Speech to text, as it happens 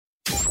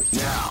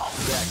Now,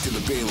 back to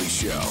the Bailey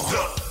Show.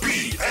 The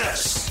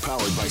BS.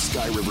 Powered by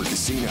Sky River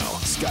Casino.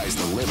 Sky's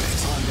the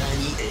limit on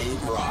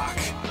 98 Rock.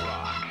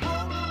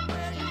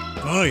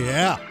 Oh,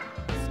 yeah.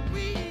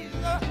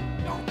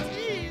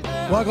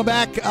 Welcome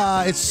back.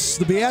 It's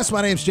the BS.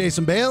 My name's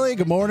Jason Bailey.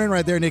 Good morning.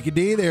 Right there,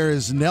 NickyD. There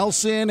is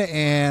Nelson.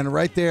 And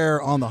right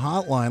there on the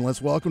hotline,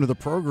 let's welcome to the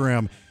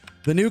program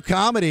the new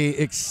comedy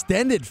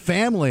Extended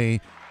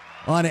Family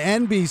on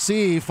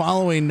NBC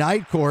following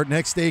Night Court.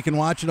 Next day you can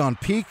watch it on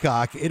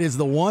Peacock. It is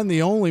the one,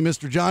 the only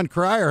Mr. Jon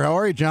Cryer. How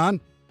are you, John?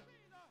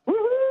 Woohoo!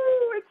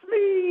 It's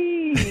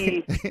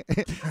me.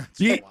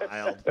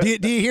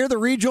 Do you hear the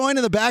rejoin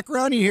in the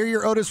background? You hear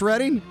your Otis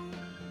Redding?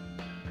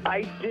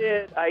 I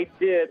did.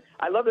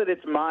 I love that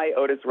it's my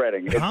Otis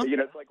Redding. It's,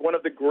 it's like one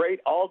of the great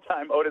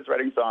all-time Otis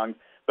Redding songs.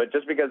 But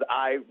just because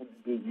I,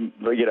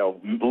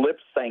 lip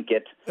sync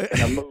it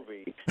in a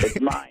movie,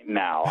 it's mine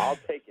now. I'll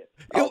take it.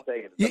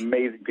 It's an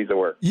amazing piece of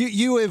work.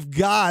 You have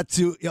got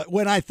to,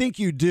 when I think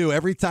you do,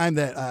 every time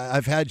that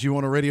I've had you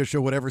on a radio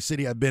show, whatever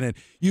city I've been in,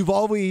 you've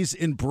always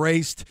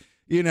embraced,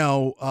 the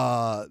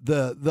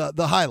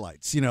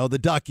highlights, the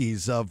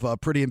Duckies of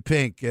Pretty in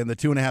Pink and the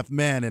 2.5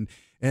 Men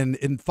and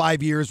in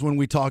 5 years when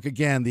we talk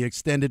again, the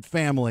Extended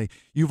Family.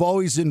 You've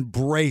always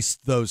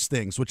embraced those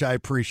things, which I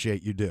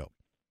appreciate you do.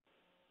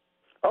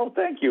 Oh,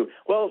 thank you.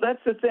 Well, that's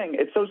the thing.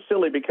 It's so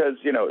silly because,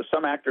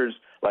 some actors,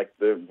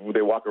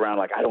 they walk around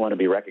like, I don't want to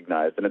be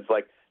recognized. And it's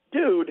like,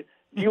 dude,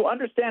 do you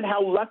understand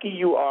how lucky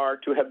you are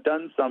to have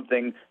done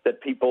something that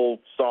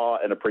people saw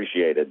and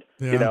appreciated?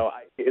 Yeah.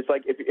 It's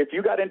like if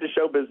you got into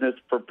show business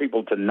for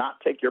people to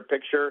not take your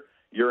picture,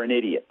 you're an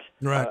idiot.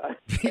 Right.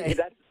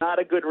 That's not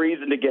a good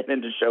reason to get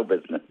into show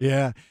business.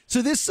 Yeah.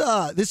 So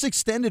this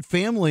Extended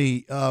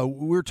Family,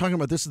 we were talking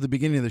about this at the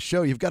beginning of the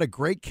show. You've got a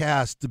great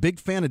cast. A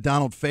big fan of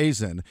Donald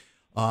Faison.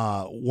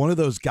 One of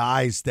those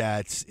guys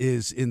that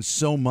is in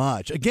so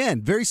much.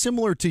 Again, very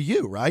similar to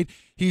you, right?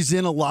 He's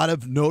in a lot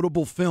of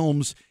notable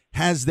films,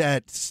 has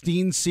that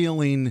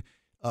scene-sealing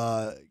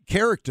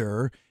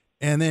character,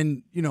 and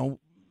then,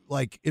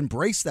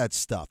 embrace that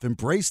stuff.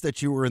 Embrace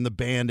that you were in the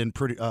band and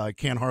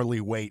Can't Hardly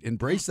Wait.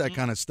 Embrace that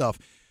kind of stuff.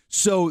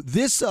 So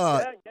this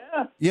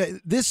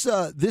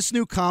this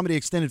new comedy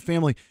Extended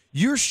Family,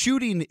 you're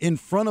shooting in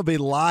front of a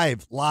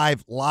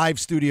live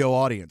studio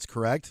audience,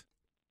 correct?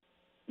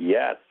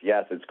 Yes.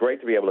 It's great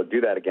to be able to do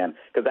that again.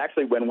 Because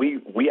actually, when we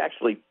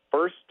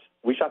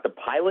shot the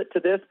pilot to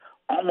this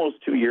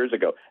almost 2 years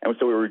ago. And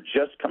so we were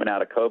just coming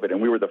out of COVID,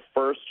 and we were the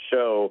first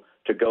show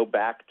to go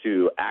back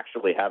to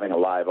actually having a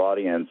live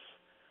audience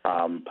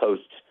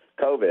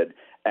post-COVID.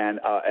 And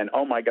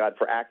oh my God,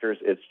 for actors,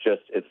 it's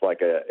like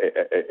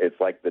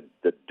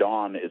the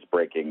dawn is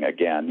breaking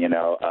again,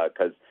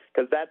 because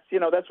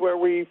that's where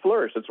we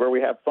flourish. It's where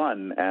we have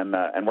fun.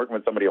 And working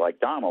with somebody like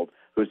Donald,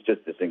 who's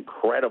just this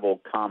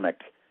incredible comic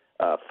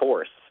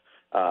force,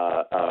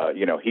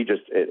 he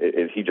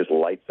just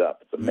lights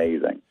up. It's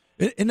amazing.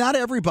 And not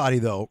everybody,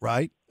 though,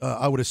 right?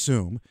 I would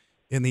assume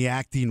in the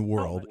acting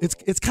world,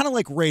 it's kind of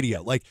like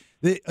radio. Like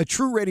a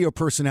true radio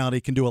personality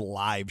can do a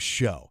live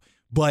show,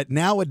 but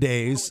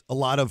nowadays a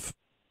lot of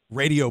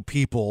radio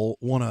people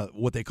want to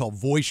what they call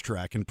voice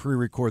track and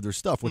pre-record their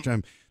stuff, which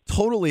I'm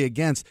totally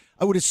against.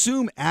 I would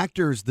assume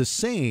actors the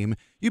same.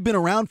 You've been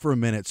around for a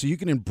minute, so you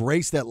can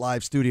embrace that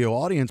live studio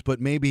audience,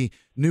 but maybe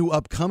new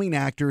upcoming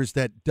actors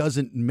that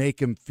doesn't make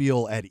them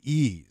feel at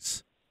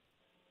ease.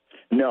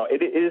 No,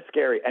 it is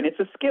scary, and it's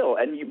a skill.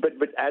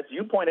 But as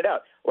you pointed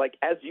out,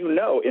 as you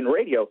know, in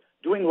radio,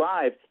 doing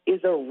live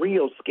is a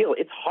real skill.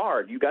 It's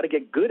hard. You got to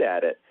get good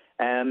at it.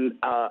 And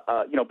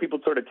people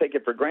sort of take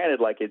it for granted,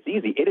 like it's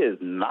easy. It is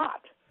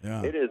not.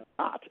 Yeah. It is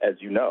not, as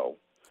you know.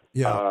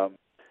 Yeah.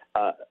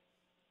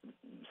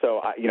 So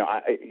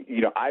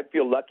I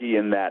feel lucky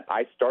in that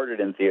I started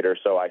in theater,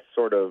 so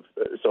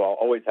I'll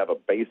always have a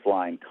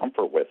baseline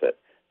comfort with it.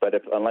 But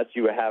unless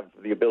you have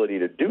the ability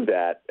to do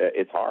that,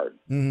 it's hard.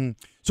 Mm-hmm.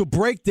 So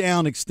break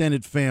down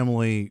Extended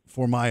Family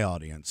for my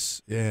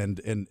audience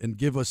and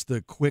give us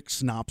the quick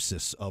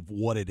synopsis of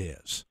what it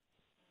is.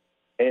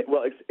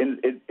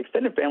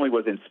 Extended Family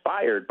was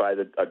inspired by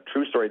a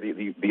true story.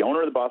 The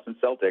owner of the Boston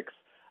Celtics,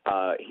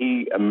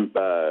 he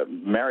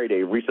married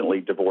a recently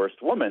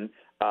divorced woman,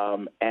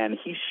 and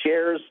he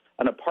shares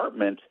an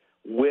apartment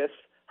with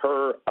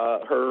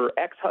her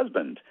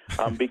ex-husband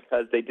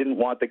because they didn't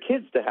want the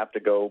kids to have to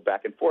go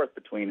back and forth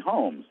between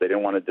homes. They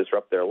didn't want to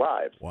disrupt their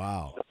lives.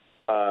 Wow.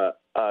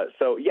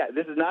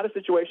 This is not a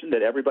situation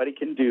that everybody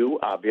can do,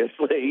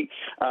 obviously.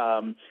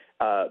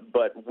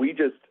 But we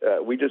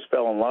just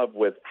fell in love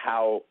with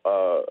how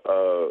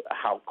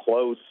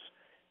close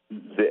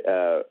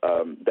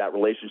that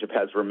relationship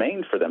has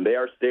remained for them. They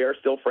are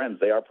still friends.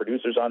 They are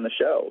producers on the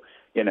show,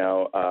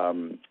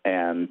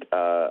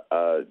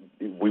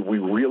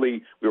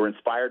 we were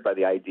inspired by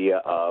the idea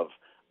of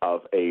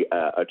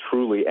a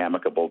truly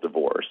amicable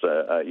divorce,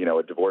 a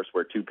divorce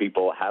where two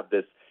people have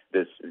this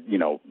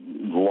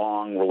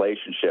long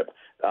relationship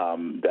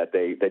that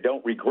they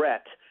don't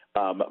regret,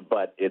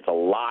 but it's a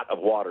lot of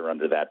water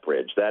under that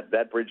bridge.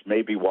 That bridge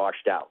may be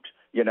washed out,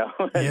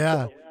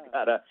 Yeah.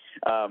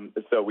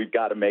 So we've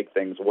got to make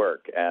things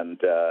work, and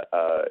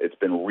it's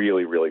been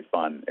really, really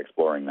fun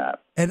exploring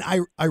that. And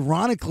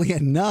ironically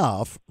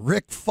enough,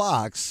 Rick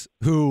Fox,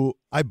 who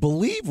I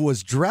believe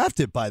was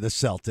drafted by the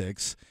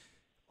Celtics,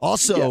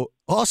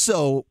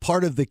 also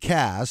part of the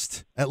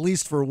cast, at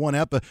least for one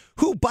episode.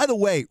 Who, by the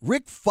way,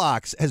 Rick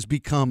Fox has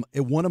become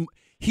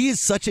he is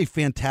such a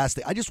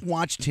fantastic. I just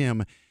watched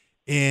him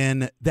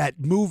in that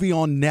movie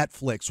on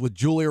Netflix with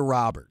Julia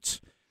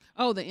Roberts.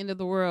 Oh, The End of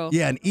the World.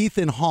 Yeah, and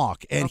Ethan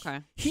Hawke. And okay.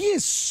 he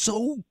is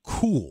so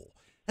cool.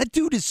 That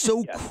dude is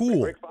so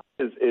cool. Rick Fox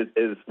is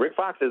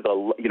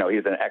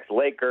he's an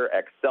ex-Laker,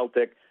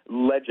 ex-Celtic,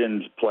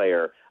 legend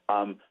player,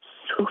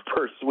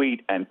 super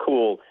sweet and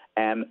cool,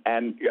 and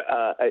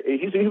he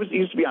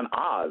used to be on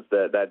Oz,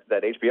 that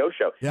HBO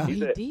show. Yeah, he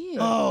did.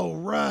 Oh,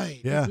 right.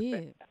 Yeah, he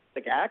did.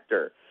 Fantastic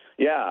actor.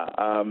 Yeah,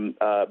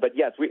 but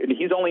yes,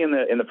 he's only in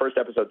the first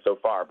episode so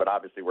far, but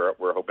obviously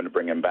we're hoping to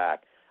bring him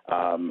back.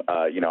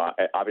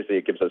 Obviously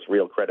it gives us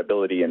real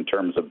credibility in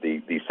terms of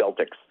the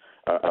Celtics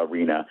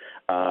arena.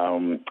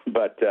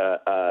 But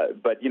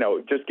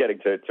just getting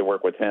to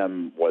work with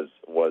him was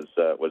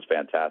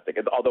fantastic.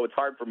 Although it's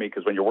hard for me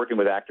because when you're working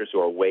with actors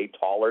who are way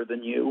taller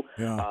than you,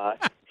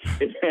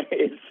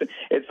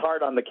 it's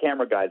hard on the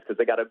camera guys because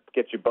they got to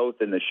get you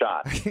both in the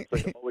shot. So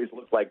you always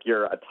look like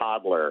you're a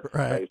toddler,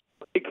 right?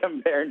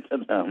 Compared to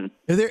them.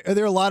 Are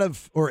there a lot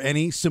of or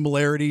any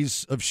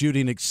similarities of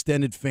shooting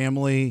extended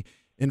family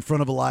in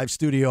front of a live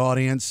studio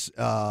audience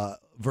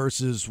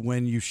versus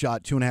when you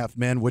shot 2.5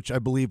 Men, which I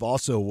believe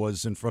also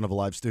was in front of a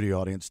live studio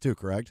audience too,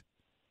 correct?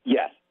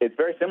 Yes, it's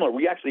very similar.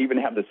 We actually even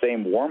have the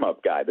same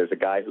warm-up guy. There's a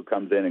guy who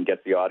comes in and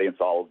gets the audience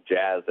all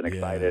jazzed and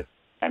excited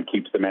and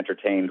keeps them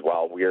entertained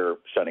while we're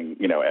shutting,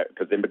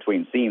 because in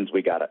between scenes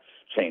we got to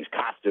change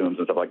costumes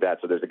and stuff like that.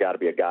 So there's got to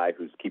be a guy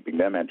who's keeping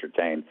them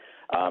entertained.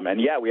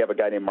 We have a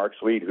guy named Mark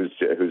Sweet who's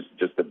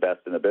just the best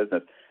in the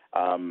business.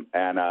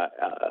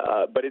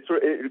 But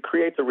it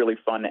creates a really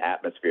fun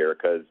atmosphere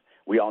because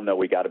we all know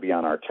we got to be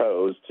on our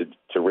toes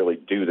to really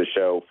do the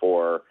show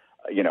for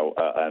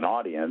an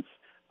audience.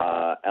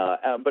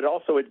 But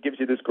also it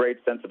gives you this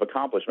great sense of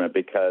accomplishment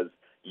because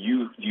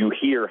you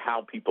hear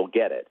how people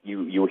get it.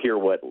 You hear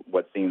what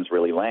scenes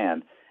really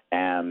land,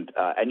 and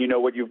you know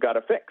what you've got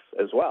to fix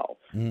as well.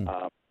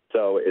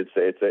 So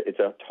it's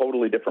a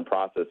totally different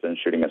process than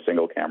shooting a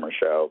single camera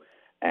show,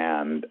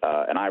 and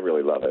I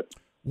really love it.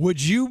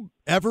 Would you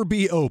ever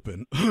be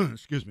open?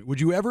 Excuse me.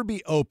 Would you ever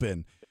be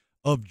open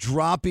of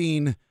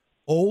dropping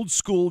old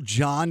school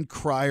Jon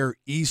Cryer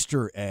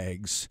Easter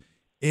eggs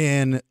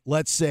in,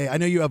 let's say, I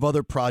know you have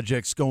other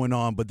projects going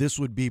on, but this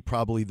would be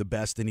probably the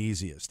best and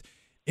easiest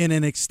in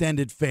an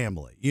extended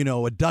family,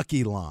 a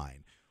Ducky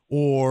line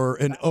or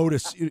an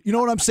Otis, you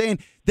know what I'm saying?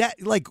 That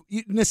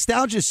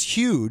nostalgia's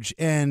huge.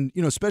 And,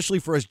 especially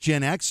for us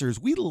Gen Xers,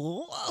 we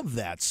love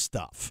that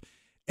stuff.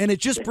 And it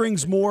just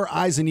brings more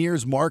eyes and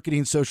ears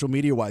marketing, social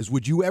media wise.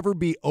 Would you ever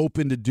be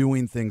open to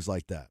doing things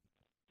like that?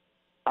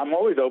 I'm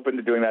always open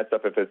to doing that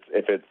stuff if it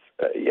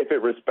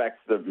respects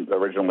the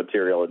original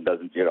material and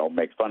doesn't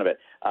make fun of it.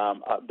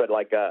 But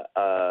like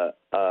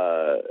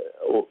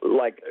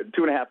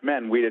 2.5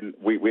 Men, we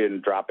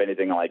didn't drop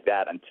anything like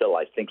that until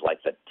I think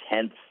like the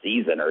 10th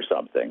season or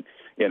something.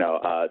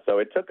 So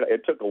it took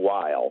a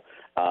while.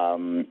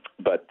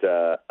 But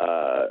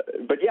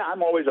yeah,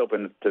 I'm always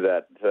open to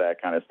that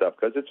kind of stuff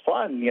because it's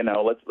fun.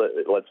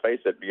 Let's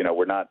face it.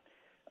 We're not.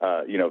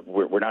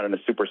 We're not in a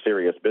super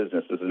serious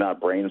business. This is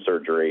not brain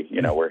surgery.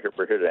 We're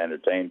here to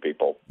entertain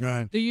people.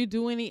 Right. Do you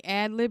do any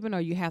ad-libbing, or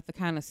you have to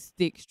kind of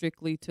stick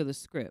strictly to the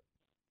script?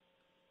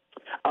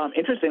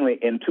 Interestingly,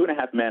 in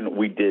 2.5 Men,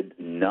 we did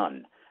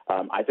none.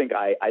 I think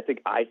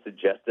I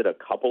suggested a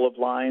couple of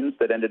lines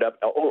that ended up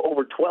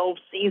over 12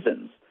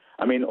 seasons.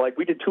 I mean,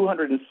 we did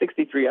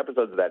 263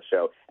 episodes of that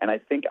show, and I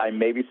think I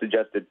maybe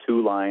suggested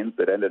 2 lines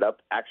that ended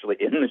up actually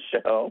in the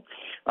show.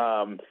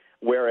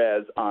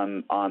 Whereas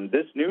on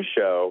this new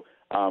show,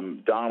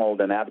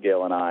 Donald and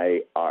Abigail and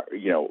I are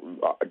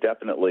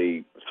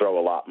definitely throw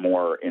a lot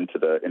more into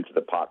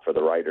the pot for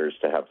the writers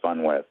to have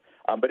fun with.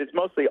 But it's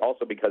mostly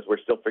also because we're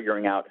still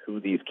figuring out who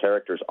these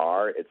characters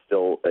are. It's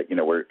still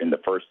we're in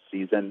the first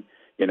season,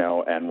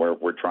 and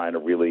we're trying to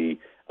really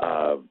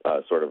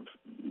sort of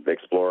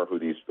explore who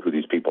these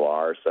people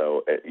are.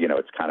 So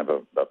it's kind of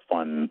a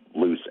fun,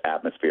 loose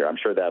atmosphere. I'm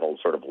sure that'll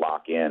sort of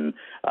lock in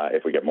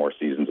if we get more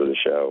seasons of the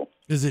show.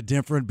 Is it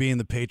different being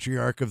the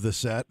patriarch of the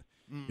set?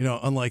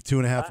 Unlike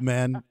 2.5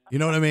 Men. You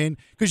know what I mean?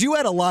 Because you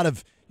had a lot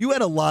of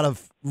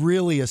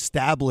really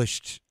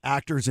established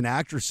actors and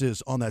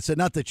actresses on that set.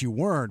 Not that you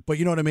weren't, but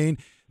you know what I mean.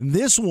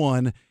 This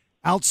one,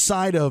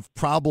 outside of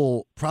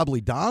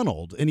probably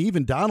Donald, and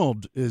even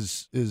Donald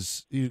is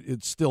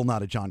it's still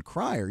not a Jon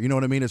Cryer. You know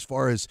what I mean? As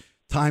far as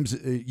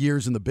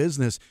years in the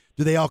business,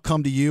 do they all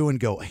come to you and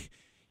go, hey,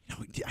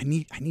 I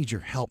need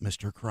your help,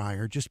 Mr.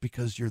 Cryer, just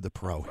because you're the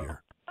pro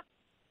here?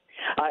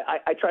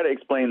 I try to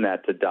explain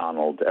that to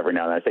Donald every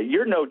now and then. I say,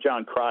 "You're no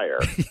Jon Cryer."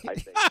 I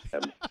say to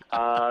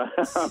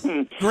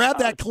him. Grab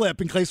that clip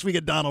in case we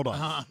get Donald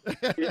on.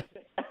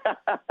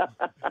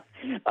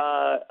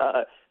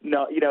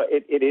 No,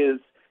 it is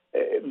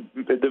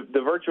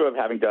the virtue of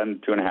having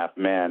done 2.5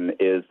 Men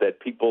is that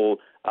people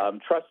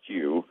trust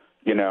you.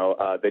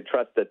 They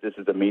trust that this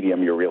is a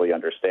medium you really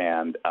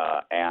understand,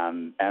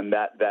 and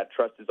that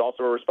trust is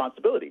also a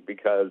responsibility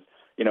because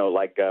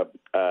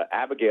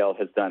Abigail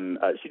has done.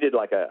 She did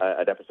like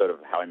an episode of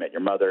How I Met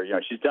Your Mother.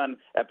 She's done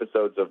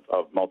episodes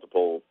of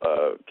multiple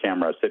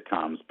camera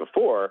sitcoms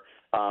before,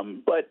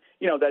 but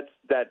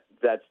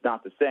that's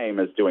not the same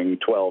as doing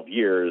 12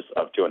 years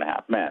of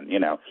 2.5 Men.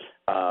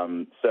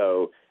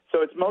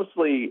 So it's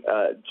mostly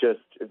just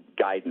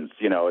guidance.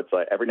 It's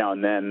like every now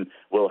and then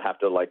we'll have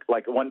to like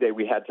one day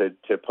we had to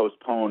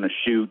postpone a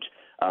shoot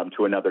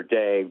to another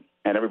day,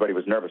 and everybody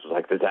was nervous. It was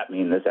like, does that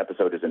mean this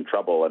episode is in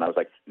trouble? And I was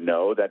like,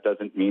 no, that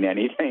doesn't mean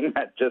anything.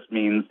 That just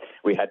means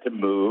we had to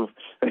move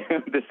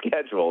the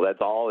schedule. That's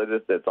all it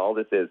is. That's all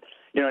this is.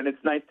 And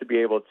it's nice to be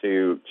able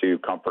to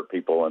comfort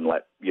people and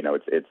let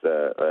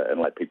and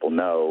let people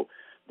know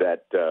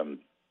that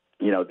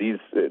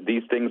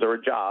these things are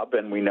a job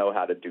and we know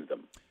how to do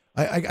them.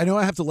 I know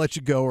I have to let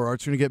you go or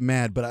Art's going to get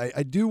mad, but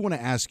I do want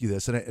to ask you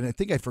this, and I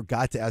think I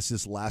forgot to ask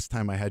this last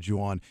time I had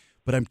you on,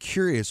 but I'm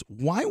curious,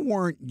 why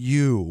was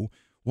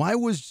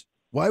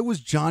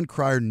Jon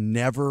Cryer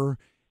never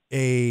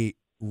a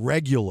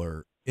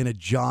regular in a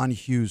John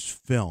Hughes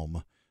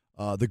film,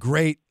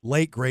 the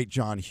late great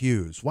John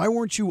Hughes? Why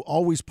weren't you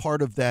always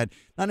part of that,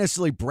 not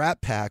necessarily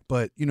Brat Pack,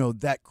 but,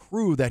 that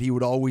crew that he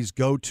would always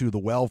go to the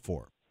well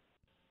for?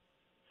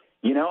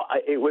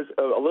 It was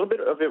a little bit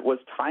of it was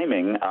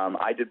timing.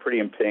 I did Pretty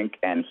in Pink,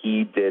 and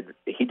he did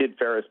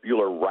Ferris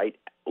Bueller right,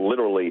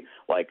 literally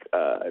like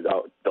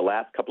the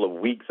last couple of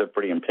weeks of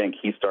Pretty in Pink.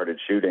 He started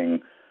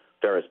shooting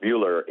Ferris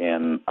Bueller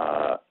in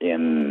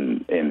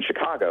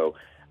Chicago,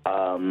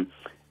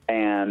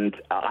 and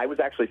I was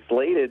actually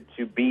slated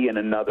to be in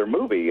another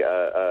movie.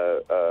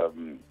 What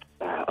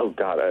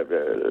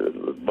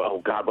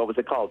was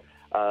it called?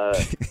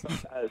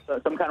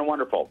 Some Kind of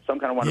Wonderful.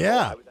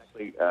 Yeah. I was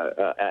actually,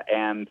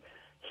 and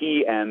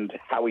he and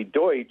Howie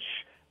Deutsch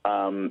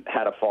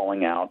had a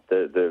falling out.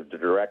 The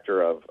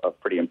director of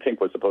Pretty in Pink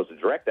was supposed to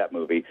direct that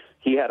movie.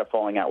 He had a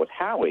falling out with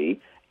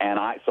Howie, and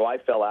I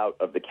fell out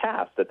of the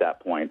cast at that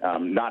point.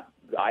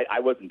 I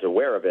wasn't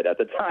aware of it at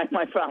the time.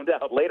 I found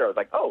out later. I was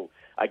like, oh,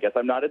 I guess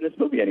I'm not in this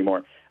movie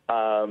anymore,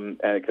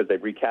 because they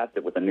recast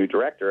it with a new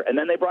director. And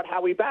then they brought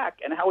Howie back,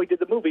 and Howie did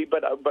the movie,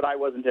 but I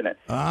wasn't in it.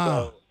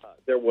 So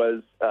there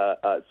was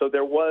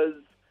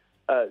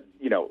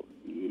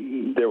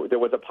there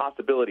was a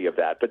possibility of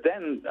that. But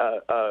then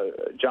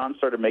John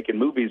started making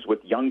movies with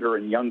younger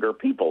and younger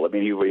people. I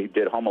mean, he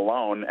did Home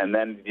Alone, and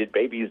then he did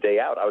Baby's Day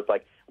Out. I was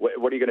like,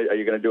 what are you going to? Are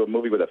you going to do a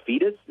movie with a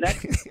fetus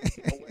next?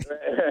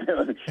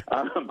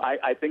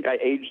 I think I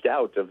aged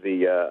out of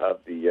the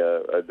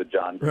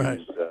John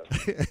Hughes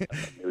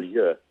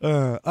milieu.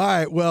 All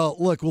right. Well,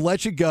 look, we'll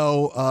let you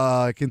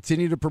go.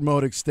 Continue to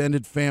promote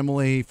Extended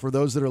Family. For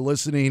those that are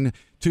listening,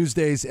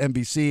 Tuesdays,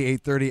 NBC,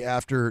 8:30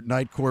 after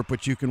Night Court,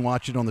 but you can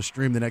watch it on the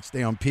stream the next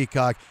day on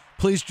Peacock.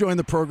 Please join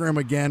the program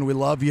again. We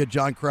love you,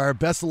 Jon Cryer.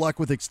 Best of luck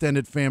with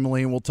Extended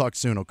Family, and we'll talk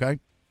soon, okay?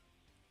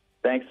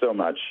 Thanks so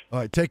much. All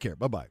right, take care.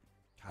 Bye-bye.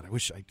 God, I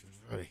wish I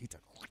hate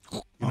that.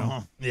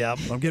 Yeah.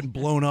 I'm getting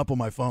blown up on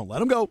my phone. Let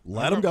him go.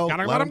 Let him go.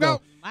 Gotta let him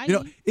go.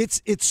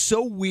 It's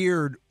so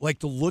weird, like,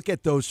 to look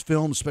at those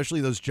films, especially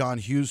those John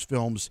Hughes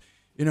films,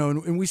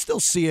 and we still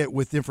see it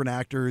with different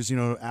actors,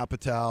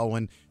 Apatow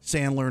and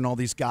Sandler and all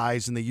these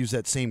guys, and they use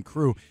that same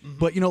crew. Mm-hmm.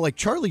 But, like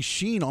Charlie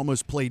Sheen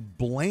almost played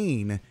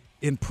Blaine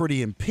in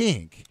Pretty in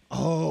Pink.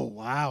 Oh,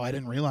 wow. I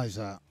didn't realize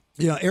that.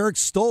 Eric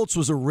Stoltz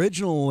was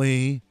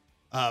originally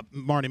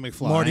Marty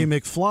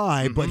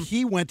McFly, but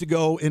he went to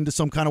go into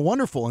Some Kind of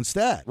Wonderful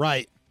instead.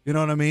 Right. You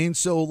know what I mean?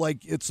 So,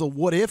 like, it's a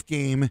what-if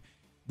game,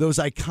 those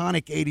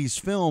iconic 80s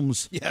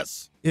films.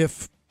 Yes.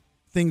 If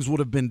things would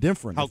have been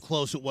different. How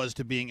close it was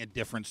to being a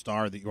different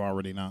star that you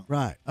already know.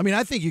 Right. I mean,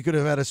 I think you could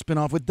have had a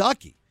spinoff with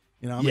Ducky.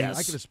 Yes.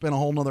 I could have spent a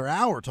whole nother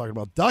hour talking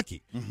about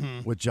Ducky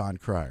with Jon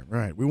Cryer.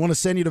 Right. We want to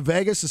send you to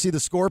Vegas to see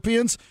the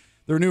Scorpions,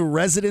 their new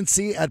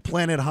residency at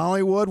Planet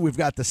Hollywood. We've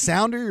got the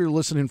sounder. You're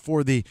listening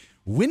for the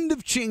Wind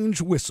of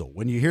Change whistle.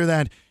 When you hear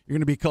that, you're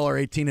going to be caller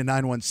 18 at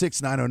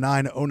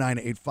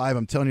 916-909-0985.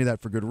 I'm telling you that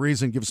for good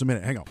reason. Give us a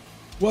minute. Hang on.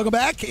 Welcome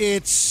back.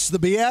 It's the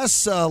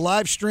BS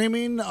live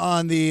streaming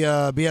on the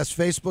BS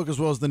Facebook as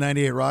well as the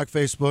 98 Rock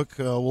Facebook.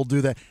 We'll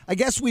do that. I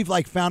guess we've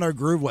found our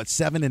groove.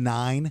 7 to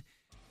 9?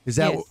 Is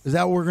that Yes. Is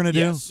that what we're going to do?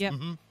 Yes. Yep.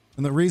 Mm-hmm.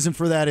 And the reason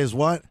for that is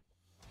what?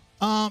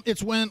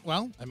 It's when,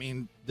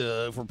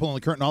 if we're pulling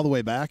the curtain all the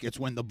way back, it's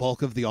when the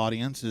bulk of the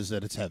audience is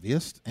at its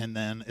heaviest. And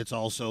then it's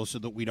also so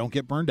that we don't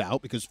get burned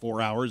out, because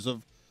 4 hours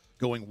of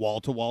going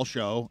wall-to-wall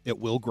show, it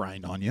will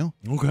grind on you.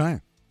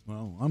 Okay.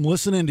 Well, I'm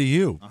listening to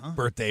you,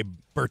 birthday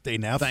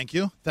Neff. Thank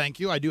you.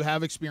 I do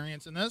have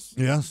experience in this.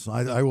 Yes,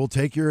 I will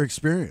take your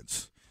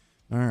experience.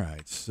 All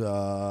right. It's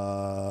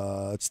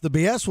the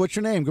BS. What's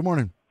your name? Good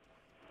morning.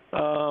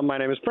 My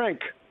name is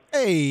Frank.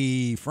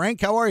 Hey,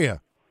 Frank. How are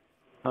you?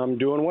 I'm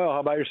doing well.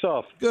 How about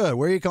yourself? Good.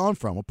 Where are you calling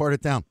from? What part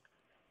of town?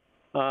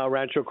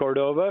 Rancho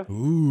Cordova.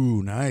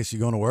 Ooh, nice. You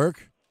going to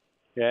work?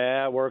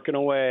 Yeah, working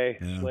away,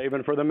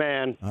 slaving for the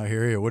man. I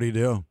hear you. What do you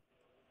do?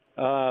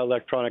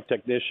 Electronic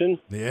technician.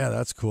 Yeah,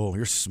 that's cool.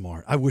 You're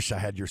smart. I wish I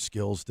had your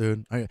skills,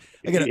 dude. I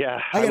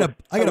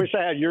wish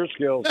I had your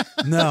skills.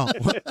 No,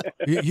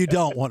 you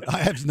don't want. I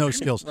have no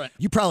skills. Right.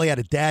 You probably had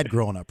a dad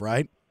growing up,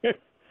 right?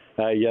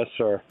 Yes,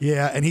 sir.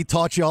 Yeah, and he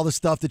taught you all the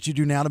stuff that you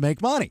do now to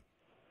make money.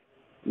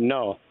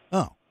 No.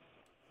 Oh,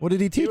 what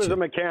did he teach you? He was a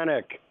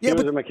mechanic. Yeah, he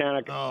was a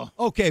mechanic. Oh,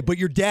 okay, but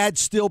your dad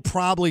still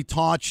probably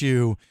taught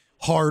you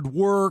hard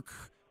work,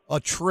 a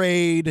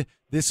trade.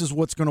 This is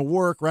what's going to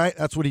work, right?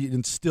 That's what he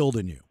instilled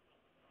in you.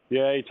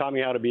 Yeah, he taught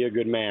me how to be a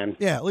good man.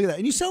 Yeah, look at that.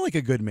 And you sound like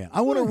a good man.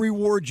 I want to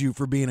reward you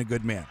for being a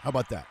good man. How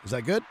about that? Is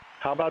that good?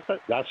 How about that?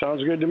 That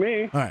sounds good to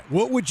me. All right.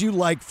 What would you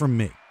like from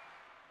me?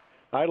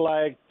 I'd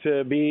like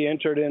to be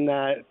entered in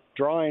that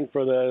drawing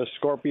for the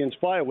Scorpions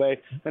Flyaway,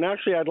 and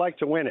actually, I'd like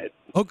to win it.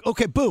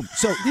 Okay, boom.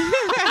 So,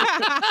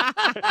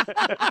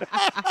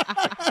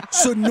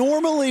 so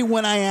normally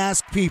when I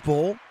ask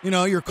people,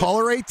 you're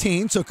caller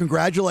 18, so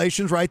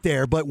congratulations right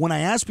there. But when I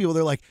ask people,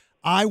 they're like,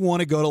 I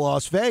want to go to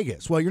Las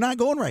Vegas. Well, you're not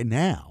going right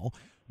now,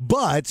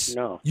 but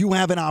you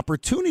have an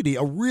opportunity,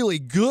 a really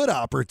good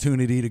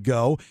opportunity to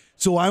go.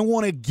 So I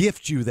want to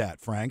gift you that,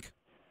 Frank.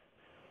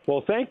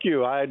 Well, thank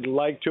you. I'd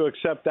like to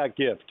accept that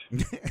gift.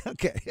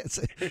 Okay. This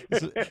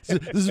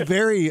is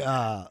very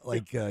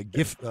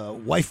gift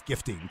wife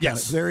gifting.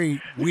 Yes.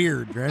 Very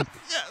weird, right?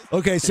 Yes.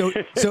 Okay,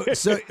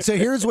 so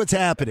here's what's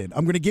happening.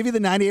 I'm going to give you the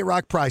 98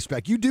 Rock prize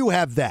pack. You do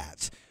have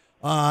that.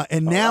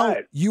 And now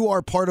you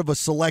are part of a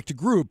select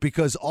group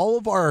because all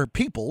of our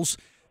peoples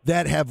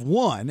that have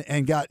won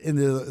and got in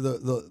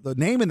the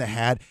name in the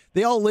hat,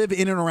 they all live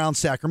in and around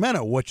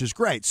Sacramento, which is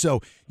great.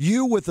 So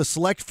you with a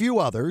select few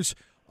others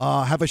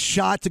have a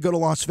shot to go to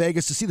Las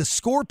Vegas to see the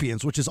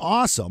Scorpions, which is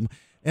awesome,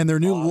 and their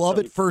new Love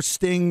at First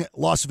Sting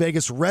Las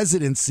Vegas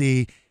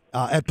residency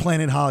at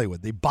Planet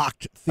Hollywood, the Bach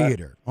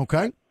Theater,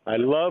 okay? I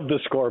love the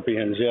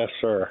Scorpions, yes,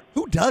 sir.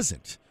 Who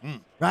doesn't,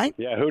 right?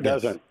 Yeah, who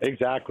doesn't?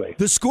 Exactly.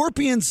 The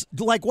Scorpions,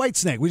 like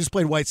Whitesnake, we just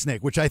played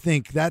Whitesnake, which I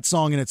think that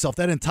song in itself,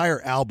 that entire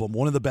album,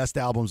 one of the best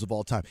albums of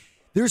all time.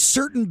 There's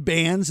certain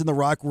bands in the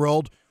rock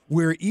world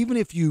where even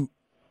if you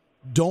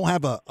don't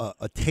have a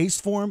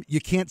taste for them, you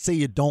can't say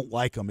you don't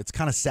like them. It's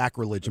kind of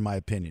sacrilege, in my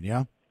opinion,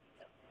 yeah?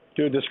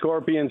 Dude, the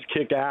Scorpions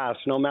kick ass.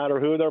 No matter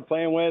who they're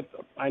playing with,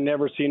 I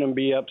never seen them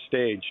be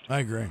upstaged.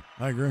 I agree.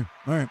 All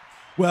right.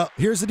 Well,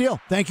 here's the deal.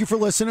 Thank you for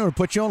listening. We'll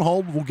put you on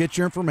hold. We'll get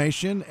your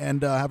information,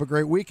 and have a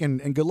great week,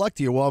 and good luck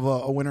to you. We'll have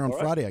a winner on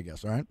Friday, I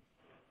guess, all right?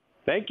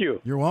 Thank you.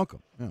 You're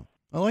welcome. Yeah.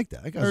 I like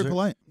that. That guy's Very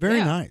polite. Very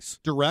nice.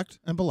 Direct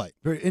and polite.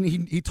 And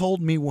he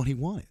told me what he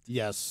wanted.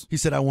 Yes. He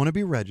said, I want to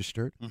be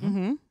registered. Mm-hmm.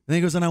 And then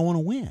he goes, and I want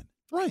to win.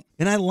 Right.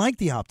 And I like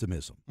the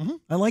optimism. Mm-hmm.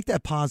 I like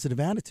that positive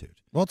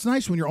attitude. Well, it's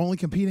nice when you're only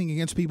competing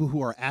against people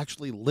who are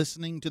actually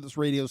listening to this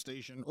radio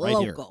station right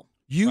Local.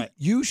 here.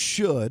 You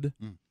should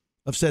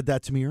have said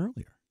that to me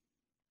earlier.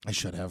 I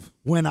should have.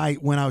 When I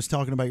was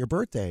talking about your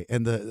birthday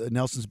and the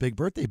Nelson's Big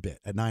Birthday bit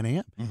at 9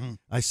 a.m.,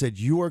 I said,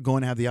 you are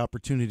going to have the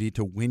opportunity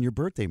to win your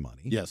birthday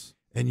money. Yes.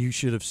 And you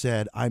should have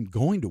said, I'm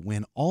going to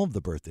win all of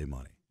the birthday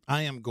money.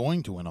 I am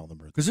going to win all the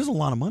birthday. Because there's a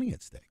lot of money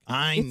at stake.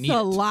 It's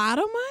a lot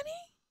of money?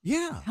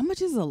 Yeah. How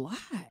much is a lot?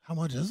 How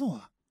much is a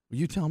lot? Well,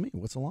 you tell me.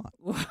 What's a lot?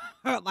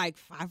 Like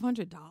 $500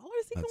 he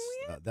can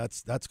win?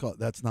 That's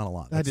not a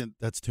lot.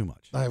 That's too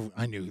much.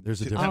 I knew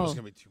there's a that difference. was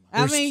going to be too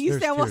much. I mean, you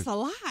said what's a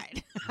lot?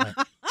 Right.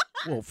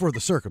 Well, for the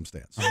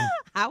circumstance.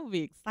 I would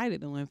be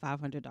excited to win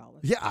 $500.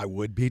 Yeah, I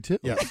would be too.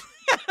 Yes.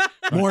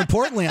 More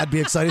importantly, I'd be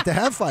excited to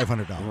have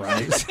 $500.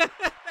 Right.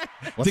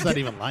 What's that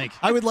even like?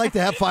 I would like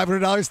to have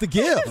 $500 to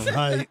give,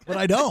 Right. but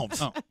I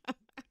don't. Oh.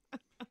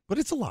 But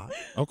it's a lot.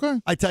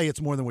 Okay. I tell you,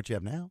 it's more than what you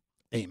have now.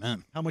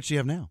 Amen. How much do you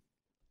have now?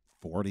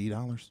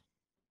 $40.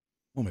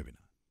 Well, maybe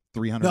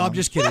not. $300. No, I'm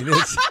just kidding.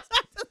 It's,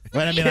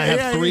 Wait, I mean, I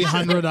have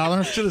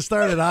 $300. should have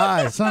started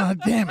high.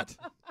 Damn it.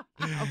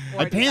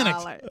 I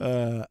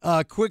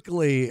panicked.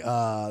 Quickly,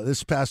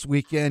 this past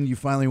weekend, you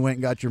finally went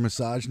and got your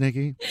massage,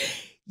 Nikki?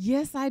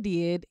 Yes, I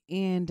did.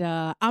 And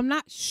I'm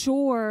not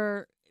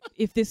sure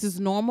if this is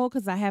normal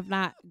because I have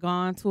not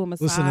gone to a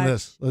massage. Listen to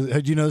this.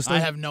 Did you know this? I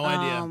have no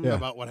idea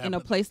about what happened.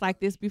 In a place like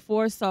this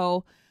before.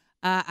 So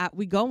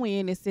we go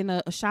in. It's in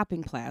a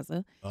shopping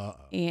plaza.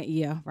 And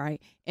yeah,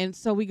 right. And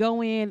so we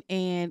go in,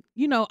 and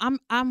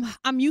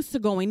I'm used to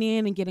going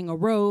in and getting a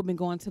robe and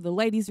going to the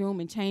ladies' room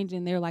and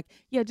changing. They're like,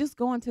 yeah, just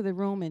go into the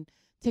room and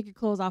take your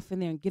clothes off in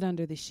there and get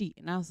under the sheet.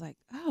 And I was like,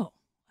 oh,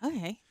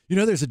 okay.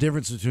 There's a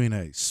difference between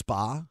a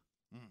spa,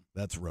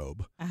 that's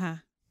robe,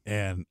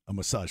 and a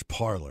massage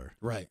parlor,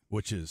 right?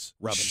 Which is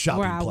Rubbing.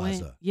 shopping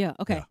plaza. Yeah.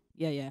 Okay.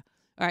 Yeah.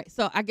 All right.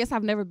 So I guess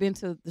I've never been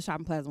to the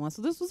shopping plaza one.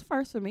 So this was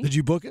first for me. Did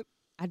you book it?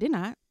 I did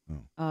not.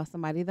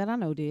 Somebody that I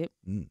know did.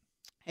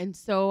 And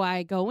so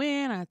I go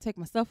in, I take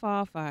my stuff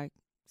off, I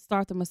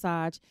start the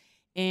massage,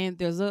 and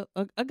there's a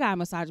guy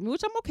massaging me,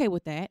 which I'm okay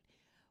with that.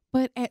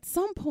 But at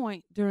some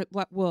point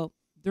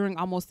during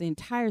almost the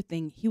entire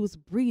thing, he was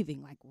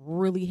breathing like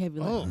really heavy.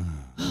 Like,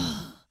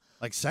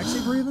 like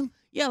sexy breathing?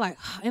 Yeah, like,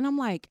 and I'm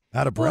like,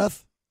 out of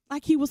breath?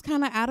 like he was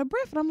kind of out of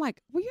breath. And I'm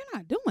like, well, you're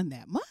not doing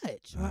that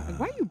much.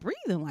 Why are you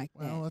breathing like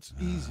that? Well, that's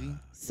easy.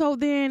 So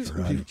then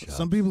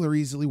Some people are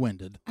easily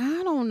winded.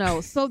 I don't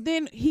know. So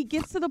then he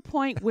gets to the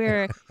point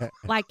where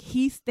like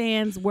he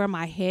stands where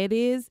my head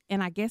is,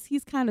 and I guess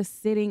he's kind of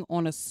sitting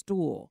on a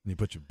stool. And you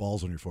put your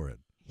balls on your forehead.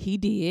 He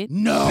did.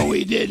 No,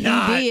 he did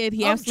not. He did.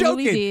 He I'm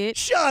absolutely joking. did.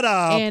 Shut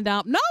up. And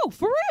no,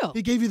 for real.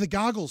 He gave you the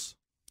goggles.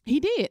 He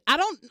did.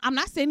 I'm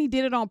not saying he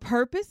did it on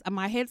purpose.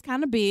 My head's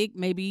kind of big.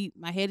 Maybe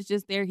my head is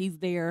just there. He's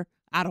there.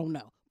 I don't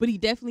know. But he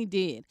definitely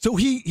did. So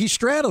he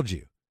straddled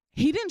you.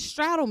 He didn't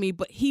straddle me,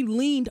 but he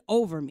leaned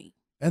over me.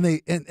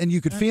 And and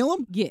you could feel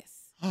him? Yes.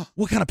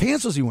 What kind of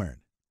pants was he wearing?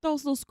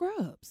 Those little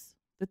scrubs.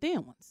 The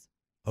thin ones.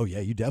 Oh, yeah,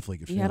 you definitely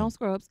could feel He had him. on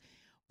scrubs.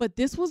 But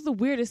this was the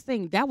weirdest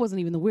thing. That wasn't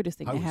even the weirdest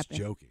thing I that was happened.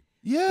 joking.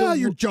 Yeah,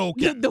 you're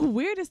joking. The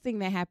weirdest thing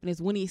that happened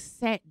is when he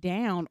sat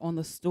down on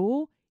the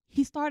stool,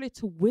 he started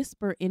to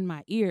whisper in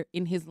my ear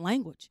in his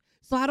language.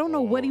 So I don't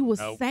know what he was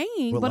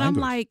saying, What but language?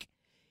 I'm like,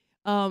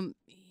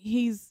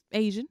 he's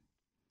Asian.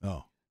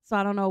 Oh. So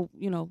I don't know,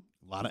 A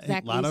lot of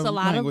exactly. lot It's of a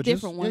lot languages. of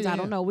different ones. I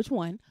don't know which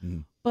one.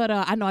 Mhm. But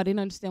I know I didn't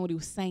understand what he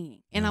was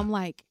saying. And I'm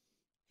like,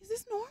 is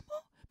this normal?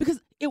 Because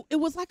it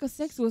was like a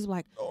sex. It was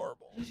like, normal.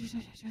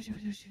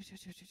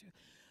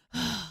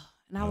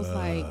 And I was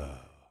like,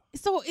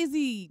 so is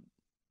he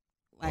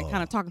like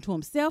kind of talking to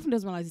himself and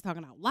doesn't realize he's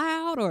talking out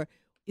loud, or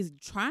is he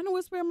trying to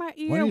whisper in my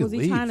ear? Why don't you Was he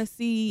leave? trying to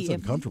see It's if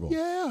uncomfortable.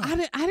 Yeah. I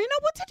didn't know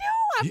what to do.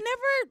 I've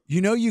never.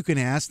 You know you can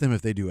ask them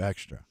if they do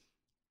extra.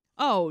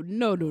 Oh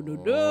no.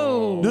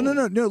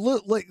 No.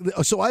 Look, like,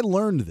 so I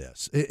learned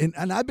this,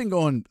 and I've been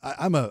going.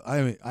 I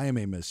am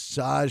a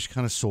massage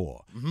connoisseur.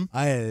 Mm-hmm.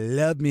 I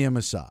love me a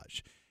massage,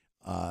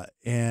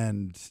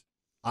 and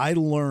I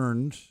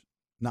learned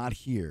not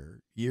here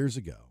years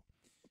ago.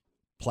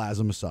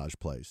 Plaza Massage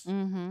Place.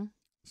 Mm-hmm.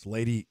 This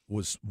lady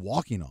was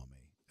walking on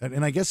me,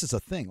 and I guess it's a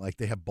thing. Like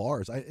they have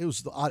bars. It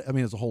was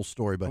it's a whole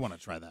story, I but want to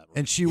try that.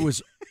 and she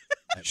was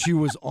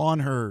on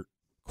her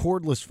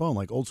cordless phone,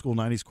 like old school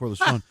 90s cordless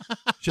phone.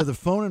 She had the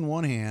phone in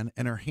one hand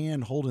and her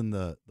hand holding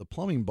the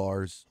plumbing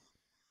bars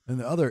in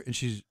the other, and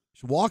she's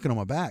walking on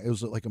my back. It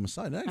was like a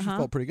massage. It actually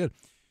felt pretty good.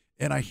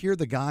 And I hear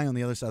the guy on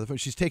the other side of the phone.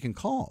 She's taking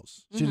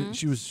calls.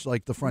 She was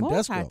like the front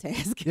desk girl.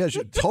 Multitasking. Yeah,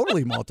 she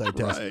totally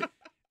multitask. Right.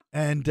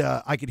 And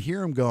I could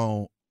hear him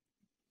go,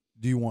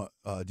 "Do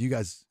you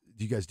guys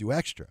do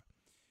extra?"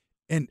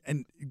 And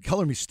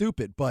color me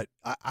stupid, but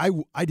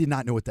I did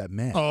not know what that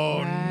meant. Oh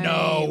Right.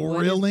 no, What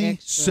is really?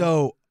 extra?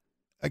 So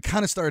I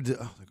kind of started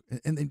to,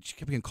 and then she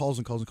kept getting calls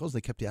and calls and calls.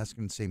 They kept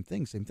asking the same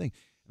thing. And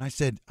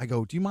I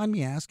go, "Do you mind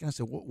me asking?" I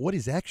said, "What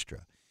is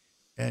extra?"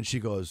 And she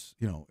goes,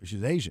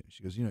 she's Asian.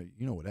 She goes, you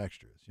know what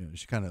extra is.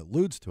 She kind of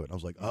alludes to it. I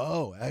was like,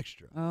 "Oh,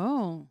 extra."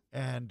 Oh.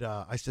 And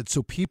I said,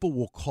 "So people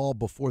will call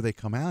before they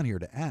come out here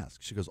to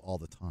ask?" She goes, "All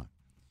the time."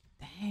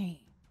 Dang.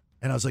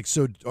 And I was like,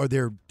 "So are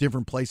there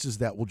different places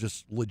that will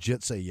just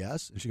legit say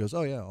yes?" And she goes,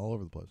 "Oh yeah, all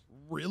over the place."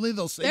 Really?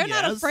 They'll say They're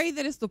yes? not afraid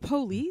that it's the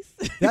police.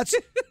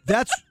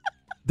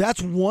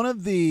 That's one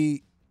of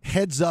the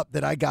heads up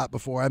that I got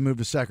before I moved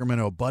to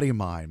Sacramento. A buddy of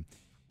mine,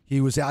 he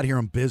was out here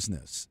on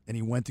business, and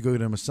he went to go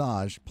to a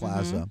massage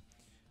plaza.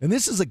 And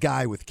this is a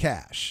guy with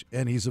cash,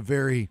 and he's a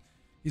very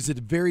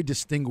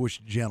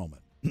distinguished gentleman.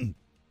 He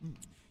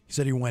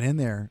said he went in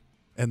there,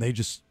 and they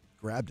just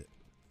grabbed it.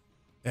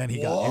 And he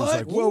was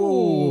like,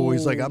 whoa.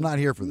 He's like, "I'm not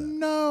here for that."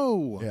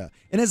 No. Yeah.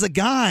 And as a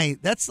guy,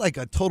 that's like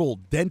a total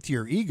dent to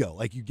your ego.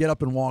 Like you get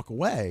up and walk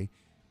away.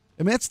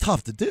 I mean, that's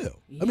tough to do.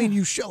 I mean,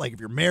 you should, like if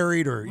you're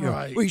married or,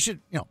 Right. well, you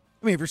should,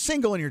 if you're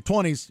single in your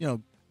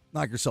 20s,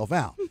 knock yourself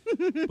out.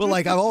 But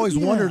like I've always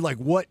wondered like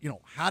what,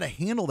 how to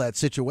handle that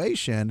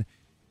situation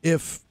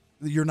if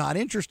you're not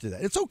interested in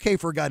it. It's okay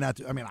for a guy not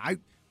to. I mean, I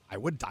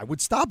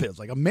would stop it. It's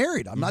like, I'm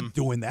married. I'm not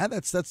doing that.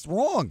 That's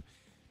wrong.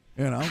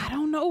 I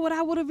don't know what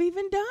I would have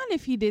even done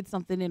if he did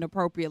something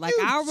inappropriate. Like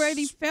I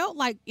already felt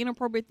like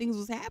inappropriate things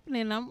was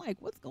happening. And I'm like,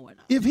 what's going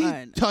on? If he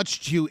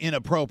touched you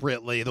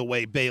inappropriately the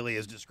way Bailey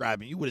is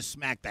describing, you would have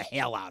smacked the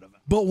hell out of him.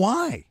 But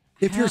why?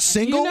 If you're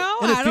single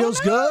and it I feels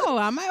don't know. good,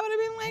 I might would have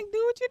been like,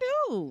 do what you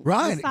do.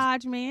 Right.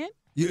 Massage man.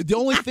 the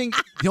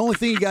only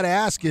thing you got to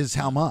ask is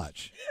how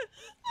much.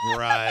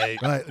 Right.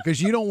 Right,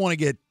 because you don't want to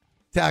get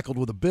tackled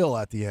with a bill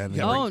at the end.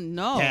 Oh,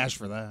 no. Cash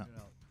for that.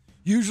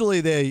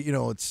 Usually they,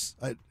 it's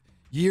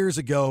years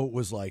ago it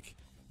was like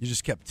you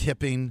just kept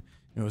tipping.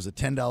 It was a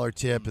 $10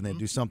 tip, and they'd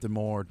do something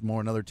more,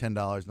 another $10,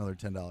 another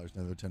 $10,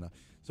 another $10.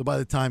 So by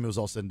the time it was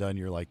all said and done,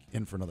 you're like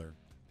in for another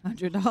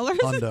 $100.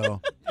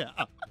 hundo.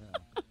 Yeah.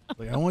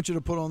 Like, "I want you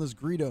to put on this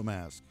Greedo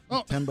mask.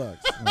 $10.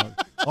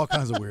 All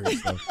kinds of weird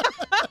stuff.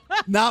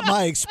 Not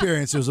my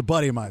experience. It was a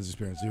buddy of mine's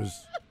experience. He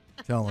was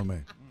telling me.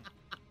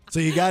 So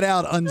you got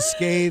out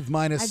unscathed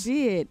minus I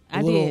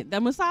did. The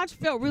massage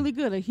felt really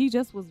good. He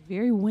just was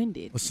very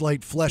winded. a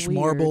slight flesh Weird.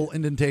 marble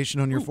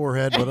indentation on your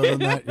forehead, but other than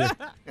that,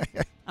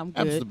 yeah. I'm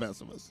That's the good.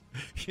 best of us.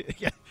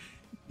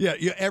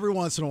 Yeah, every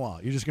once in a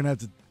while, you're just going to have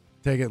to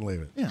take it and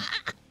leave it. Yeah.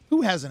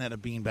 Who hasn't had a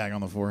beanbag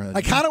on the forehead?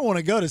 I kind of want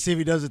to go to see if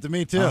he does it to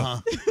me, too. You're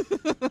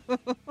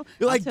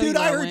like, tell you "Dude,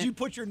 where I I heard went." you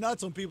put your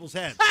nuts on people's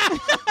heads."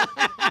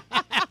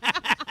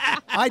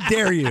 I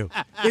dare you.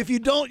 If you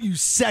don't, you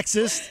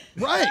sexist.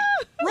 Right.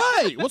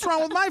 What's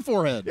wrong with my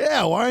forehead?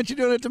 Yeah, why aren't you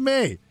doing it to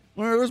me?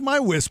 Where's my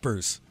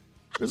whispers?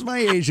 Where's my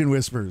Asian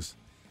whispers?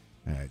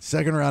 All right,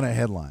 second round of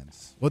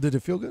headlines. What, did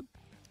it feel good?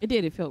 It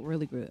did. It felt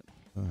really good.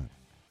 All right.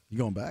 You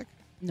going back?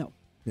 No.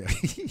 Yeah.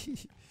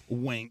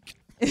 Wink.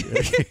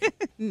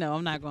 No,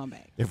 I'm not going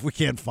back. If we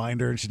can't find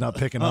her and she's not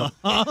picking up,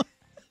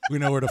 we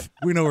know where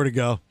to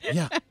go.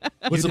 Yeah.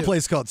 What's the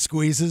place called?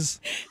 Squeezes?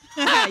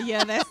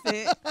 Yeah, that's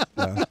it.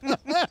 Yeah.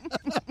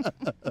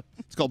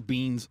 It's called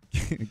Beans.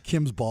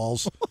 Kim's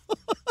balls.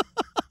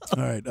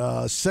 All right,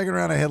 second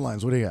round of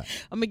headlines. What do you got?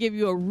 I'm going to give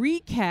you a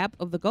recap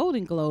of the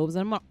Golden Globes,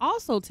 and I'm going to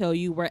also tell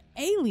you where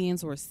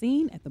aliens were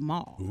seen at the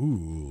mall.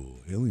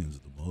 Ooh, aliens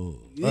at the mall.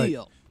 Yeah. All right,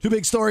 two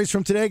big stories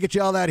from today. Get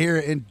you all that here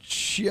in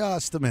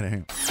just a minute.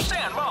 Hang on.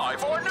 Stand by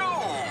for news.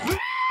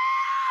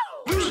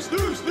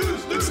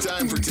 It's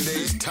time for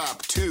today's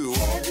top two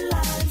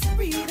headlines.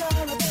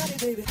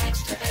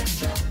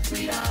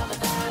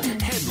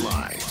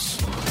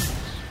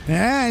 All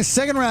right,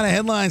 second round of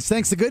headlines.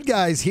 Thanks to Good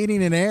Guys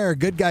Heating and Air,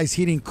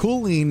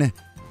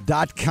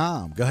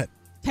 goodguysheatingcooling.com. Go ahead.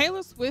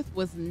 Taylor Swift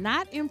was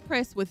not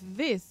impressed with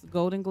this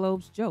Golden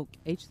Globes joke,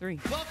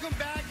 H3. Welcome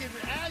back, and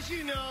as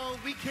you know,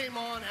 we came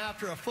on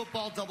after a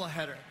football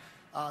doubleheader.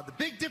 The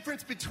big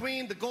difference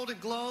between the Golden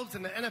Globes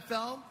and the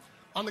NFL,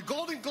 on the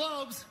Golden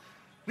Globes,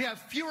 we have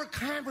fewer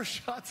camera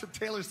shots of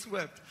Taylor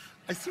Swift.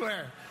 I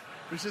swear.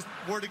 There's just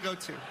more to go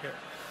to here.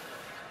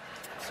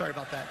 Sorry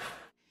about that.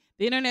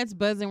 The internet's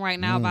buzzing right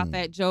now about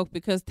that joke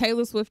because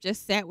Taylor Swift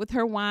just sat with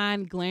her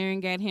wine,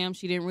 glaring at him.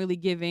 She didn't really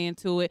give in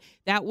to it.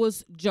 That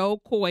was Joe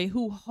Coy,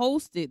 who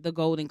hosted the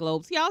Golden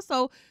Globes. He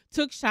also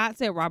took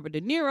shots at Robert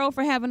De Niro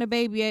for having a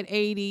baby at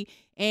 80.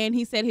 And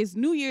he said his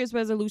New Year's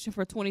resolution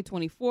for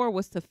 2024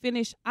 was to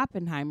finish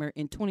Oppenheimer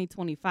in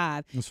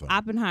 2025. That's fine.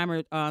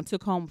 Oppenheimer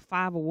took home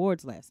 5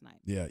 awards last night.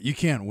 Yeah, you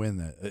can't win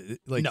that.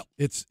 No.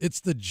 It's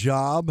the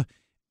job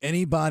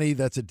anybody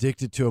that's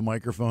addicted to a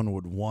microphone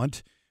would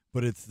want,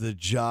 but it's the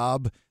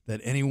job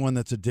that anyone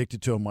that's addicted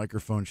to a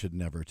microphone should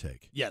never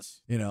take.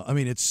 Yes. You know, I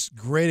mean, it's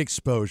great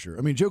exposure.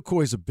 I mean, Joe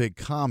Coy's a big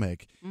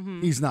comic.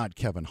 Mm-hmm. He's not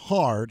Kevin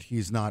Hart.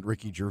 He's not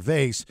Ricky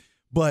Gervais,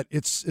 but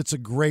it's a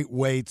great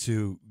way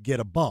to get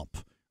a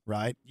bump,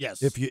 right?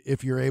 Yes.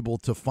 If you're able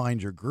to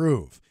find your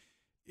groove.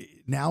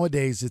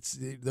 Nowadays, it's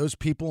those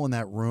people in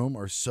that room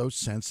are so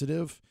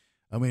sensitive.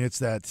 I mean, it's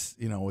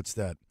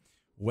that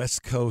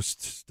West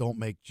Coast don't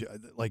make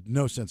like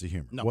no sense of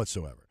humor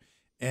whatsoever.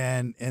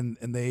 And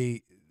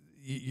they,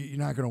 you're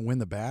not going to win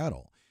the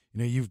battle.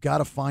 You know, you've got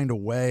to find a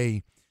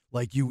way.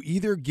 Like you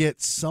either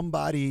get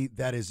somebody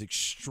that is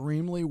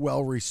extremely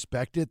well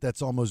respected,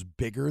 that's almost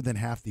bigger than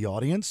half the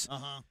audience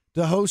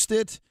to host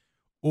it,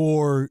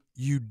 or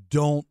you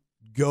don't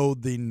go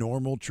the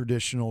normal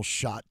traditional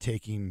shot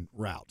taking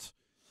route.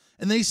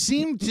 And they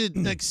seem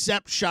to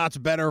accept shots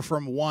better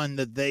from one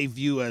that they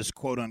view as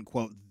quote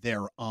unquote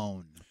their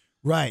own.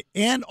 Right.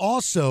 And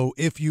also,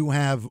 if you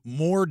have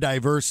more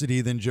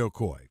diversity than Joe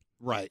Coy.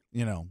 Right.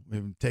 You know,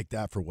 take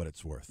that for what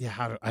it's worth.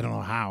 Yeah, I don't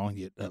know how.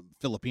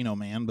 Filipino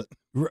man, but.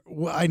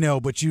 Well, I know,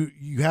 but you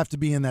have to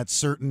be in that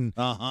certain,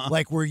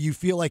 like where you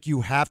feel like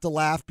you have to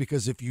laugh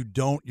because if you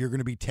don't, you're going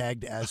to be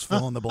tagged as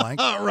fill in the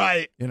blank.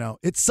 Right. You know,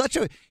 it's such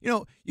a,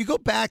 you go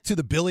back to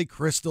the Billy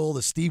Crystal,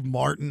 the Steve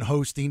Martin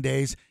hosting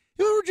days.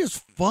 They were just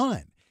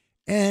fun.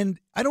 And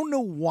I don't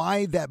know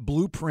why that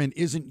blueprint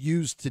isn't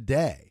used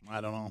today.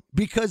 I don't know.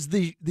 Because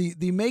the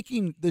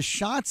making the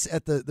shots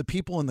at the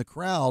people in the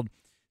crowd,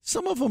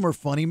 some of them are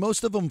funny,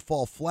 most of them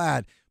fall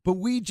flat, but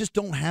we just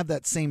don't have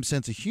that same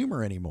sense of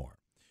humor anymore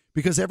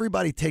because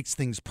everybody takes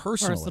things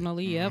personally.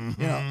 Personally, yep.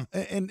 You know,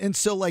 and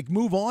so like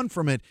move on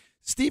from it.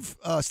 Steve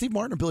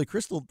Martin and Billy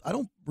Crystal, I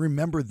don't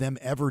remember them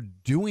ever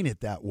doing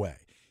it that way.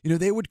 You know,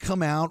 they would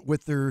come out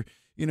with their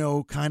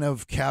kind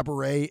of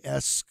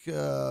cabaret-esque,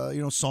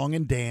 song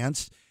and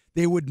dance.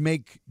 They would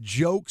make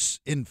jokes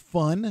in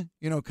fun,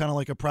 kind of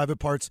like a Private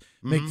Parts,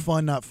 make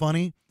fun, not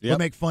funny, or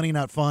make funny,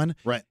 not fun.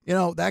 Right.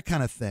 That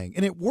kind of thing.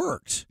 And it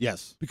worked.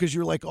 Yes. Because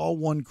you're like all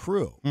one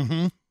crew.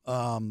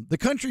 Mm-hmm. The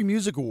Country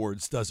Music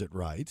Awards does it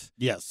right.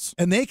 Yes.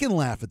 And they can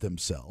laugh at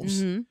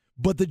themselves. Mm-hmm.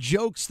 But the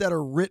jokes that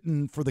are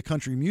written for the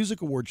Country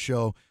Music Awards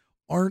show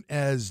aren't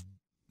as,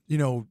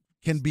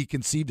 can be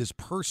conceived as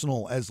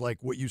personal as like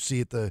what you see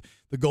at the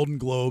Golden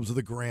Globes or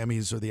the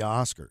Grammys or the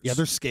Oscars. Yeah,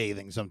 they're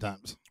scathing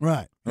sometimes.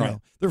 Right. Right.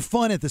 They're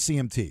fun at the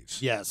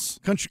CMTs. Yes.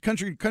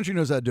 Country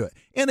knows how to do it.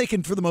 And they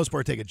can, for the most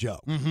part, take a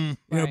joke.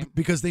 Mm-hmm.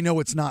 Because they know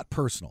it's not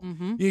personal.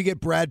 Mm-hmm. You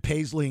get Brad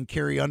Paisley and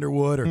Carrie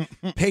Underwood or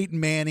Peyton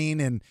Manning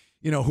and,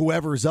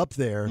 whoever's up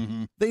there.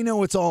 Mm-hmm. They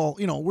know it's all,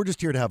 we're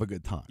just here to have a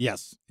good time.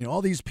 Yes.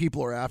 All these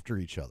people are after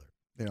each other.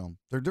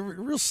 They're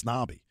real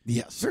snobby.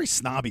 Yes. It's a very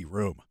snobby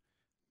room.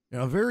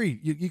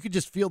 You could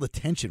just feel the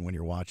tension when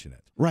you're watching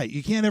it. Right.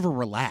 You can't ever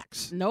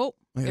relax. Nope.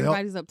 Yeah,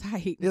 Everybody's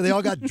uptight. Yeah, they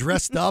all got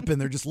dressed up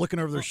and they're just looking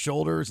over their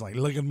shoulders like,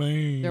 look at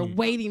me. They're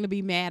waiting to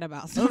be mad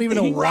about I something. don't even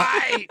know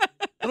why.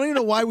 I don't even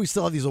know why we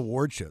still have these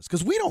award shows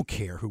because we don't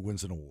care who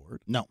wins an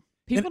award. No.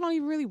 People don't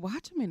even really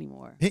watch them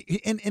anymore.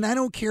 And I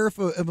don't care if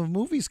a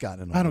movie's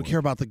gotten an award. I don't care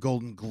about the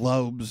Golden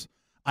Globes.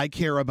 I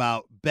care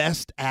about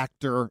Best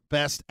Actor,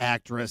 Best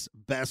Actress,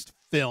 Best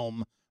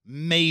Film,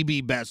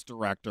 maybe Best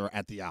Director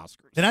at the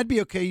Oscars. And I'd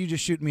be okay you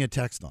just shooting me a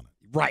text on it.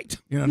 Right.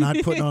 Not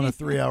putting on a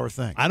 3-hour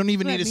thing. I don't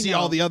even need to see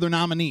all the other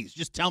nominees.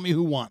 Just tell me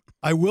who won.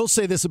 I will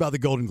say this about the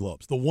Golden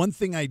Globes. The one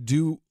thing I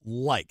do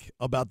like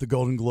about the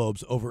Golden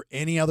Globes over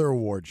any other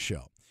award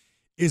show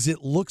is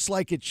it looks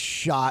like it's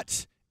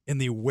shot in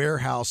the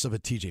warehouse of a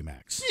TJ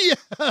Maxx.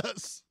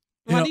 Yes.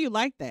 Why do you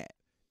like that?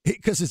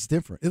 Because it's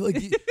different.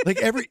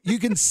 You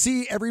can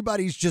see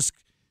everybody's just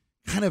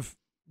kind of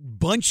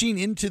bunching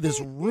into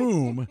this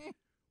room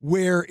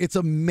where it's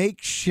a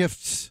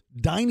makeshift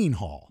dining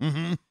hall.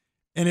 Mm-hmm.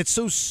 And it's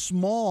so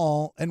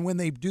small, and when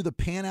they do the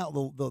pan out,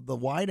 the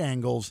wide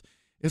angles,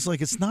 it's like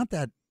it's not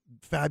that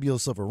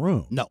fabulous of a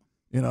room. No.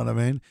 You know what I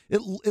mean?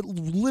 It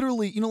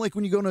literally, like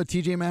when you go into a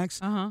TJ Maxx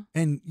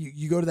and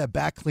you go to that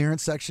back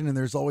clearance section and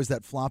there's always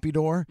that floppy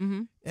door,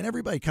 and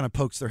everybody kind of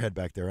pokes their head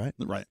back there, right?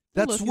 Right.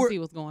 That's where see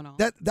what's going on.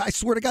 I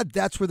swear to God,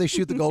 that's where they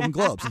shoot the Golden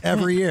Globes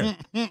every year.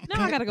 Now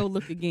I got to go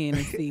look again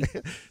and see.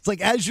 It's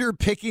like as you're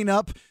picking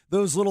up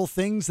those little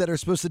things that are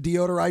supposed to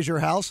deodorize your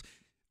house,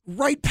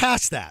 right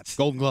past that.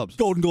 Golden Globes.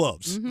 Golden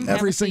Globes.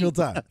 Every single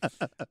time.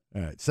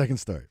 All right, second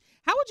story.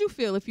 How would you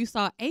feel if you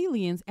saw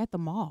aliens at the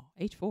mall,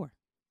 H4?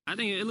 I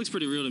think it looks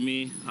pretty real to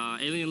me.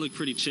 Alien look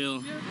pretty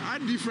chill.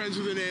 I'd be friends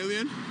with an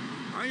alien.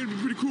 I think it'd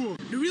be pretty cool.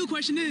 The real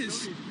question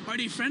is, are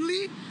they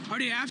friendly? Are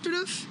they after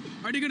us?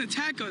 Are they going to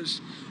attack us?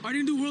 Are they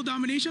going to do world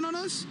domination on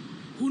us?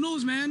 Who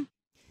knows, man?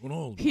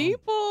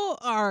 People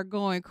are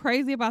going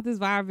crazy about this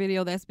viral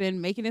video that's been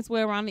making its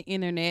way around the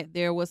internet.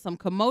 There was some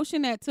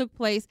commotion that took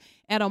place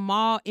at a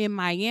mall in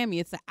Miami.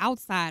 It's an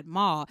outside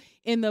mall.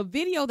 And the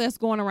video that's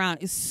going around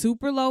is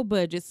super low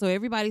budget. So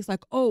everybody's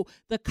like, oh,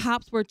 the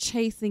cops were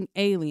chasing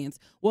aliens.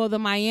 Well, the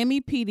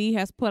Miami PD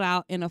has put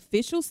out an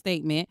official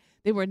statement.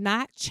 They were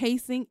not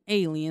chasing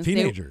aliens.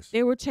 Teenagers.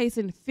 They were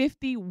chasing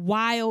 50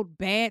 wild,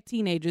 bad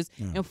teenagers,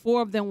 and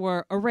 4 of them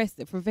were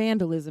arrested for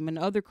vandalism and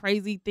other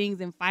crazy things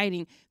and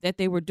fighting that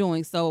they were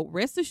doing. So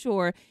rest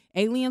assured,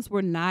 aliens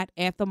were not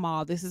at the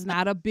mall. This is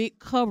not a big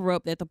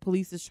cover-up that the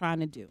police is trying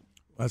to do.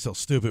 That's how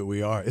stupid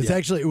we are. It's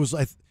actually, it was,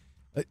 I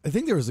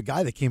think there was a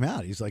guy that came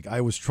out. He's like,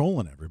 I was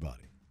trolling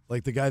everybody.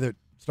 Like the guy that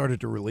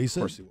started to release it.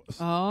 Of course he was.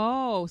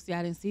 Oh, see,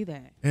 I didn't see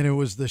that. And it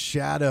was the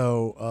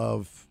shadow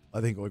of, I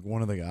think, like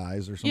one of the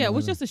guys or something. Yeah, it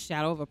was just a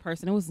shadow of a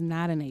person. It was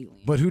not an alien.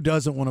 But who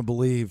doesn't want to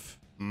believe?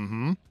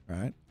 Mm-hmm.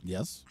 Right?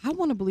 Yes. I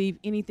want to believe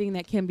anything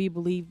that can be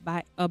believed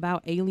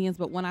about aliens,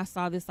 but when I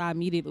saw this, I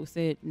immediately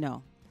said,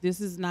 no,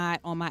 this is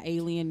not on my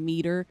alien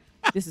meter.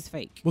 This is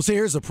fake. Well, see,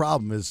 here's the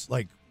problem is,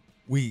 like,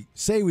 we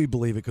say we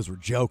believe it because we're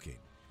joking.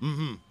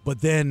 Mm-hmm. But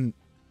then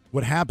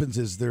what happens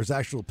is there's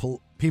actual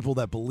people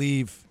that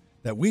believe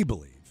that we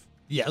believe.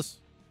 Yes.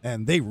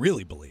 And they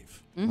really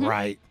believe. Mm-hmm.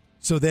 Right.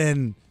 So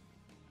then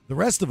the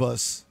rest of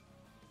us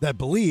that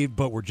believe,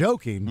 but we're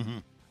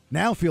joking,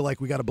 now feel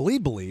like we got to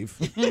believe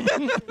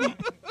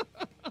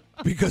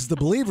because the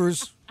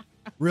believers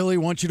really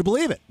want you to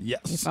believe it.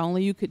 Yes. If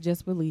only you could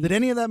just believe. Did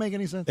any of that make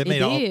any sense? It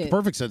made all did.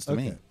 perfect sense to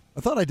me. I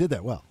thought I did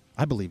that well.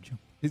 I believed you.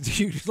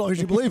 As long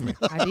as you believe me.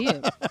 I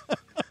did.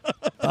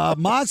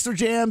 Monster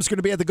Jam's going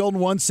to be at the Golden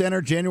One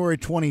Center January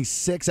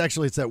 26th.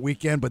 Actually, it's that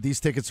weekend, but these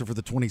tickets are for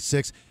the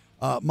 26th.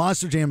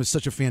 Monster Jam is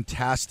such a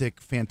fantastic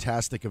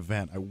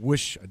event. I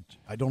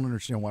don't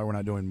understand why we're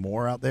not doing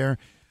more out there.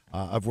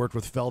 I've worked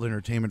with Feld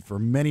Entertainment for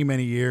many,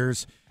 many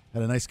years.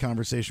 Had a nice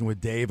conversation with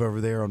Dave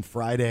over there on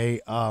Friday.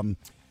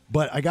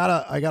 But I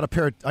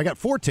got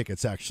 4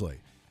 tickets actually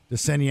to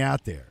send you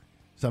out there.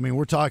 So I mean,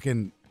 we're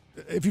talking.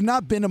 If you've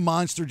not been to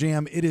Monster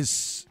Jam, it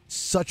is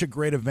such a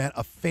great event,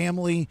 a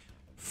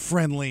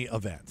family-friendly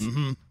event.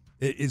 Mm-hmm.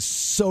 It is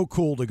so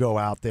cool to go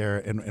out there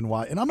and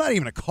watch. And I'm not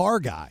even a car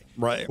guy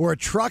or a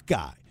truck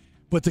guy,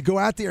 but to go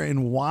out there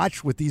and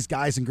watch what these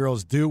guys and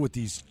girls do with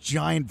these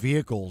giant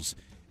vehicles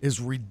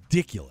is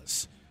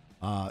ridiculous.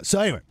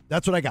 So anyway,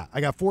 that's what I got. I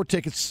got 4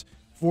 tickets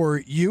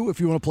for you if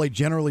you want to play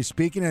Generally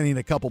Speaking. I need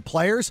a couple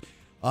players.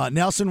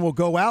 Nelson will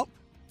go out.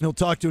 He'll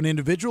talk to an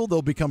individual.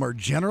 They'll become our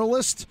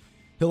generalist.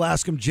 He'll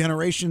ask them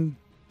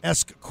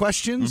generation-esque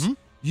questions. Mm-hmm.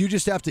 You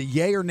just have to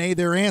yay or nay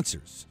their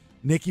answers.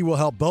 Nicky will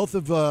help both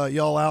of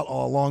y'all out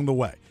all along the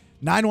way.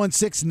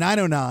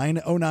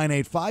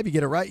 916-909-0985. You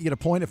get it right, you get a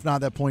point. If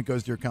not, that point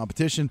goes to your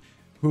competition.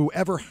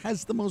 Whoever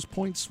has the most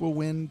points will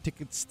win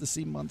tickets to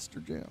see Monster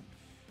Jam.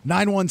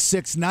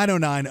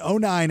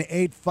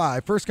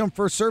 916-909-0985. First come,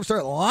 first serve.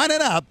 Start lining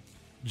up.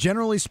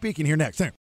 Generally Speaking, here next.